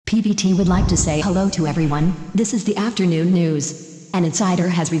PVT would like to say hello to everyone. This is the afternoon news. An insider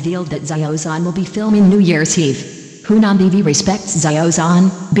has revealed that Xiao Zhan will be filming New Year's Eve. Hunan TV respects Xiao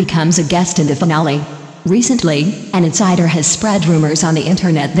Zhan, becomes a guest in the finale. Recently, an insider has spread rumors on the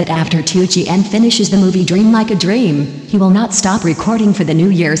internet that after Tieu Chien finishes the movie Dream Like a Dream, he will not stop recording for the New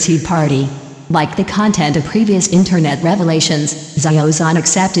Year's Eve party. Like the content of previous internet revelations, Xiao Zhan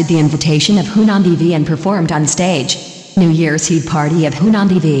accepted the invitation of Hunan TV and performed on stage. New Year's Eve party of Hunan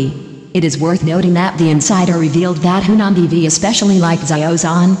TV. It is worth noting that the insider revealed that Hunan TV especially liked Xiao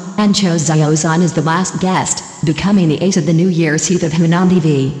Zhan, and chose Xiao Zhan as the last guest, becoming the ace of the New Year's Eve of Hunan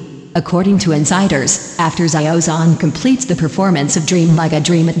TV. According to insiders, after Xiao Zhan completes the performance of Dream Like a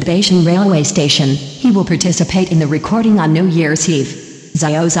Dream at the Beijing Railway Station, he will participate in the recording on New Year's Eve.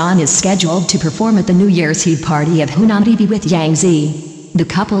 Xiao Zhan is scheduled to perform at the New Year's Eve party of Hunan TV with Yangzi. The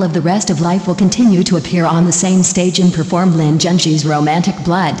couple of the rest of life will continue to appear on the same stage and perform Lin Junjie's Romantic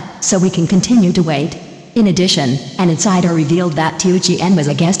Blood, so we can continue to wait. In addition, an insider revealed that Tieu Chien was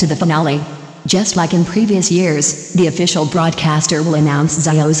a guest of the finale. Just like in previous years, the official broadcaster will announce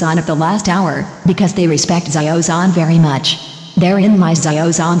Xiao Zhan at the last hour, because they respect Xiao Zhan very much. Therein lies Xiao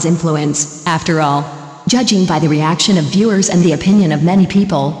Zhan's influence, after all. Judging by the reaction of viewers and the opinion of many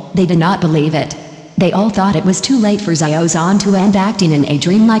people, they did not believe it. They all thought it was too late for Xiao Zhan to end acting in A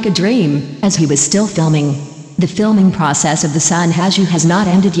Dream Like a Dream, as he was still filming. The filming process of The Sun has not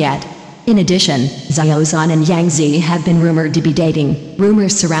ended yet. In addition, Xiao Zhan and Yangzi have been rumored to be dating.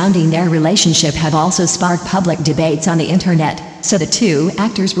 Rumors surrounding their relationship have also sparked public debates on the internet, so the two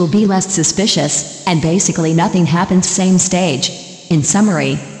actors will be less suspicious, and basically nothing happens same stage. In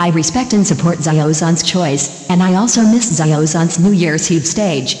summary, I respect and support Xiao Zhan's choice, and I also miss Xiao Zhan's New Year's Eve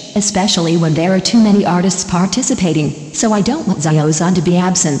stage, especially when there are too many artists participating, so I don't want Xiao Zhan to be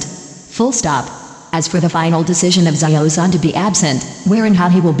absent. Full stop. As for the final decision of Xiao Zhan to be absent, where and how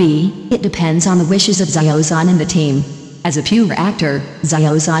he will be, it depends on the wishes of Xiao Zhan and the team. As a pure actor,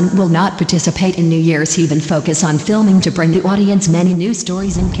 Xiao Zhan will not participate in New Year's Eve and focus on filming to bring the audience many new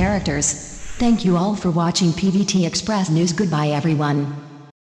stories and characters. Thank you all for watching PVT Express News. Goodbye everyone.